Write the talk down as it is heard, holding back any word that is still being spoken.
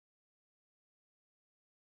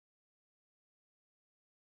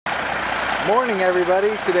Morning, everybody.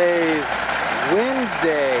 Today's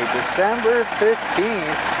Wednesday, December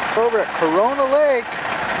 15th, over at Corona Lake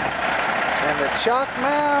and the Chalk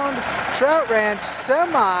Mound Trout Ranch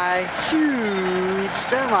huge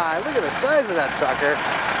semi. Look at the size of that sucker.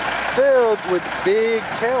 Filled with big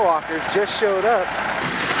tailwalkers, just showed up.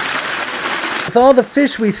 With all the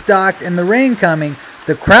fish we stocked and the rain coming,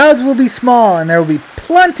 the crowds will be small and there will be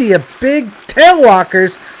plenty of big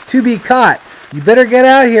tailwalkers to be caught. You better get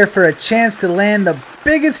out here for a chance to land the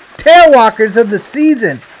biggest tailwalkers of the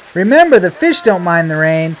season. Remember, the fish don't mind the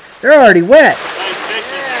rain. They're already wet. Nice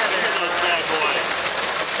fishing there, those bad boys.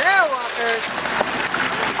 Tailwalkers.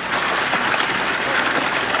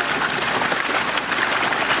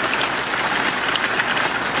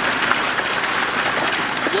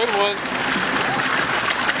 Good ones.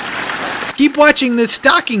 Keep watching this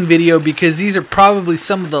stocking video because these are probably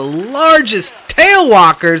some of the largest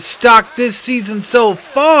tailwalkers stocked this season so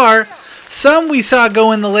far. Some we saw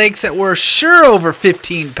go in the lakes that were sure over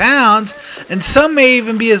 15 pounds, and some may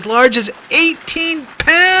even be as large as 18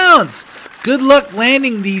 pounds. Good luck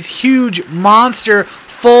landing these huge monster,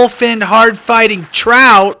 full-finned, hard-fighting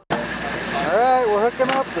trout. Alright, we're hooking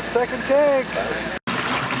up the second tank.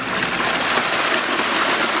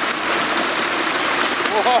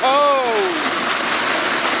 Whoa!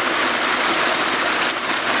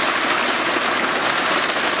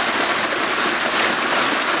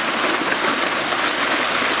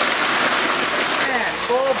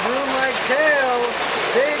 Full broom-like tails,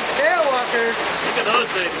 big tailwalkers. Look at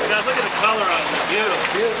those things. Guys, look at the color on them.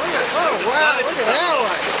 Beautiful. Look at, oh wow, look at that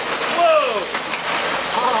one. Whoa!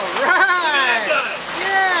 All right.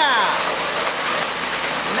 Yeah.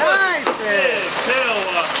 Nice Big fish.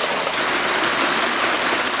 tailwalker.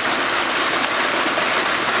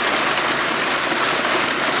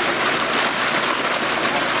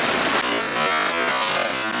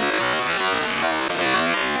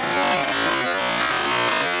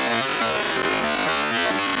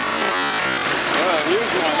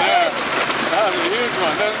 Huge one there. That was a huge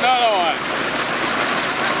one. There's another one.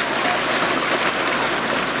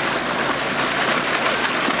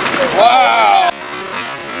 Wow!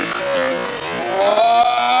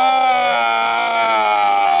 Wow!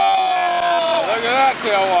 Look at that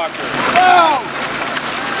tailwalker. Wow!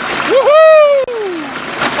 Woohoo!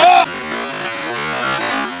 Oh!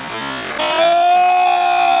 Oh!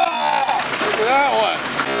 Look at that one.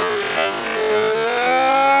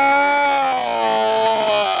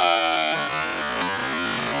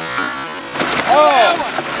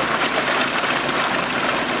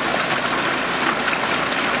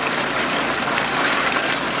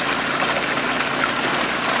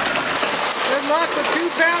 Good luck with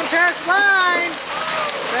 2-pound test line.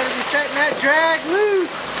 Better be setting that drag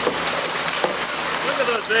loose. Look at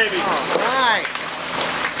those babies. All right.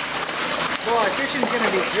 Boy, fishing's gonna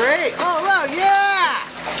be great. Oh, wow, yeah!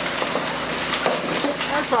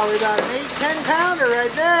 That's probably about an 8-10 pounder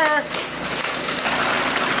right there.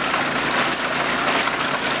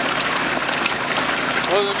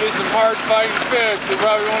 Those will be some hard fighting fish. They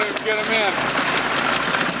probably won't even get them in.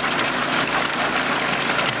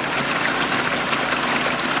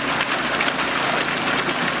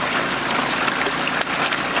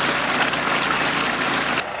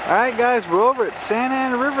 Alright guys, we're over at Santa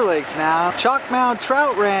Ana River Lakes now. Chalk Mound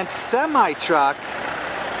Trout Ranch semi-truck.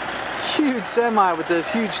 Huge semi with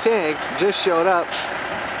those huge tanks just showed up.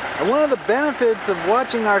 And one of the benefits of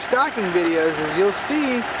watching our stocking videos is you'll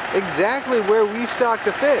see exactly where we stock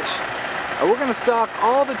the fish. We're going to stock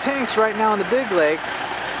all the tanks right now in the big lake,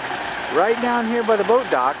 right down here by the boat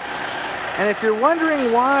dock. And if you're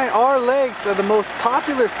wondering why our lakes are the most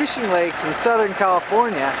popular fishing lakes in Southern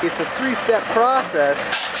California, it's a 3-step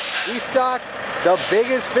process. We stock the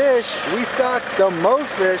biggest fish, we stock the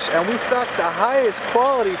most fish, and we stock the highest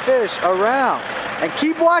quality fish around. And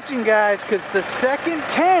keep watching guys, because the second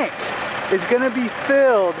tank is going to be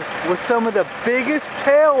filled with some of the biggest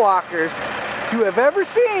tailwalkers you have ever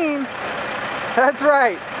seen. That's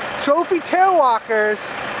right, trophy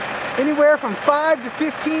tailwalkers, anywhere from 5 to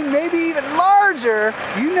 15, maybe even larger.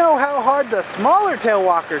 You know how hard the smaller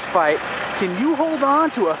tailwalkers fight. Can you hold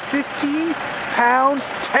on to a 15-pound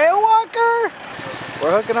tailwalker?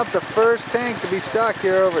 We're hooking up the first tank to be stocked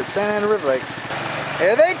here over at Santa Ana River Lakes.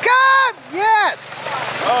 Here they come! Yes!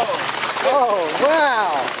 Oh,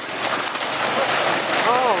 wow!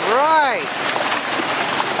 All right.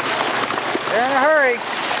 They're in a hurry.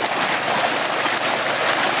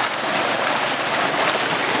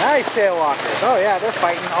 Nice tailwalkers. Oh yeah, they're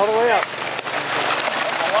fighting all the way up.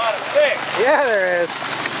 That's a lot of fish. Yeah, there is.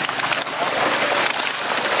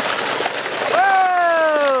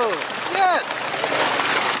 Whoa! Yes!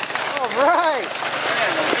 All right.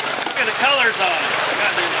 colors on it.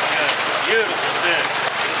 God, they look good. Beautiful fish.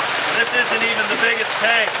 This isn't even the biggest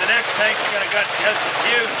tank. The next tank's has some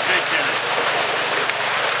huge fish in it.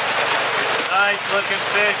 Nice looking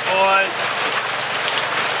fish, boys.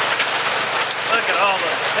 Look at all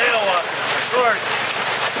the tailwalkers. They're gorgeous.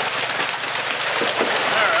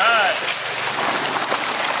 All right.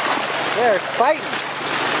 They're fighting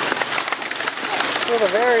till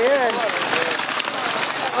the very end.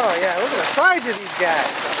 Oh yeah, look at the size of these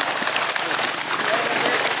guys.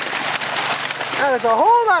 That is a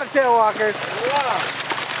whole lot of tailwalkers. Wow.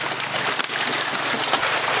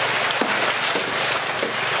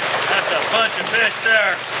 That's a bunch of fish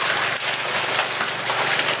there.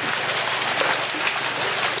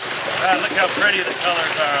 Ah, look how pretty the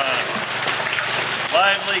colors are on them.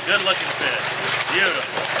 Lively, good-looking fish.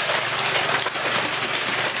 Beautiful.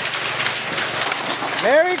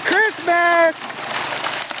 Merry Christmas!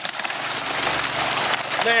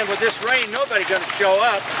 Man, with this rain, nobody's going to show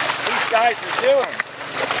up. These guys are doing.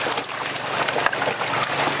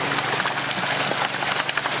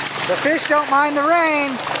 The fish don't mind the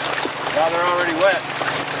rain. Now they're already wet.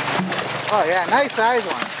 Oh yeah, nice size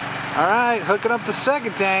one. All right, hooking up the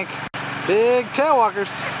second tank. Big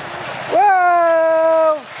tailwalkers.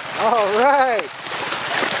 Whoa! All right.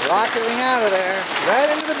 Rocketing out of there, right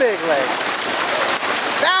into the big lake.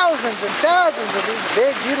 Thousands and thousands of these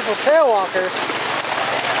big, beautiful tailwalkers.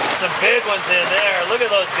 Some big ones in there. Look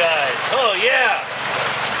at those guys. Oh yeah.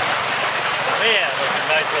 Man, those are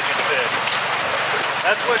nice looking fish.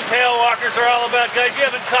 That's what tailwalkers are all about, guys. You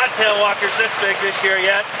haven't caught tailwalkers this big this year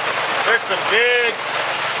yet. There's some big,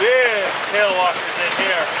 big tailwalkers in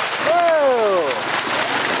here. Whoa!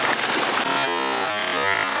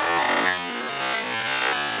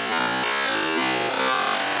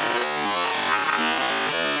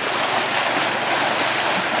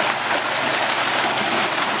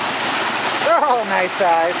 They're all nice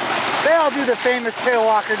size. They all do the famous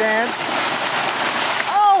tailwalker dance.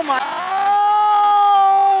 Oh my!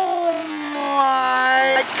 Oh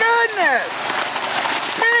my goodness!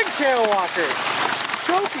 Big tailwalkers.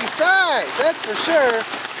 Trophy size, that's for sure.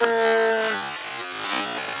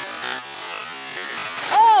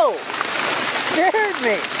 Oh! Scared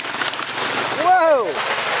me. Whoa!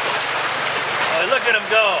 Oh, look at them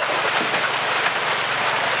go.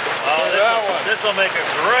 Oh, this will make a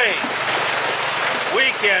great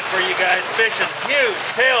weekend for you guys fishing huge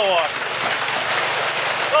tailwalkers.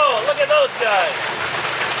 Oh, look at those guys.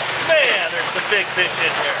 Man, there's some big fish in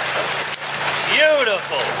here.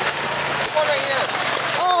 Beautiful.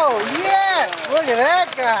 Oh, yes! Look at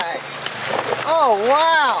that guy. Oh,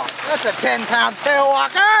 wow. That's a 10-pound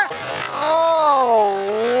tailwalker. Oh,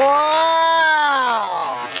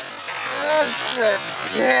 wow. That's a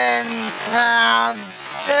 10-pound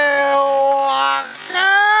tailwalker.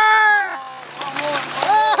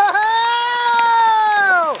 Oh!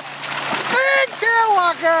 Big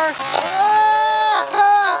tailwalker.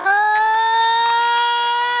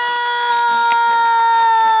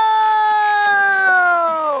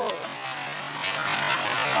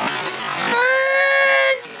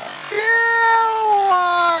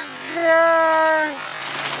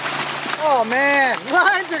 Oh man,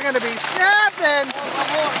 lines are gonna be snapping.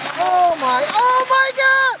 Oh my God. Oh my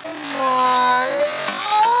God.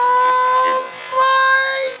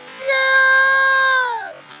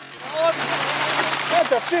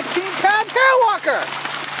 That's a 15-pound tailwalker.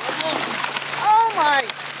 Oh my.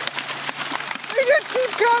 They just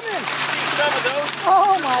keep coming. Some of those.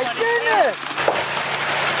 Oh my goodness.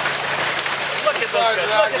 Look at those guys.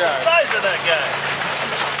 Look at the size of that guy.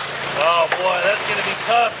 Oh boy, that's going to be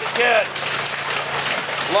tough to catch.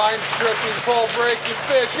 Line stripping, pole breaking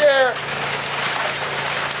fish here.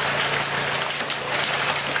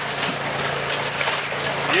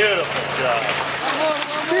 Beautiful job.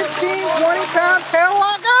 15, 20-pound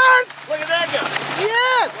tailwalkers? Look at that guy.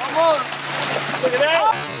 Yes! Look at that.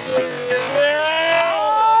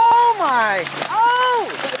 Oh my! Oh!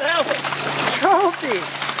 Look at that one. Trophy!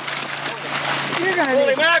 You're gonna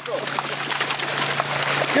Holy need mackerel.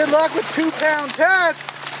 good luck with 2-pound tuts.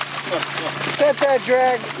 Set that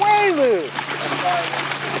drag way loose.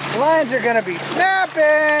 Lines are gonna be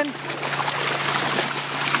snapping.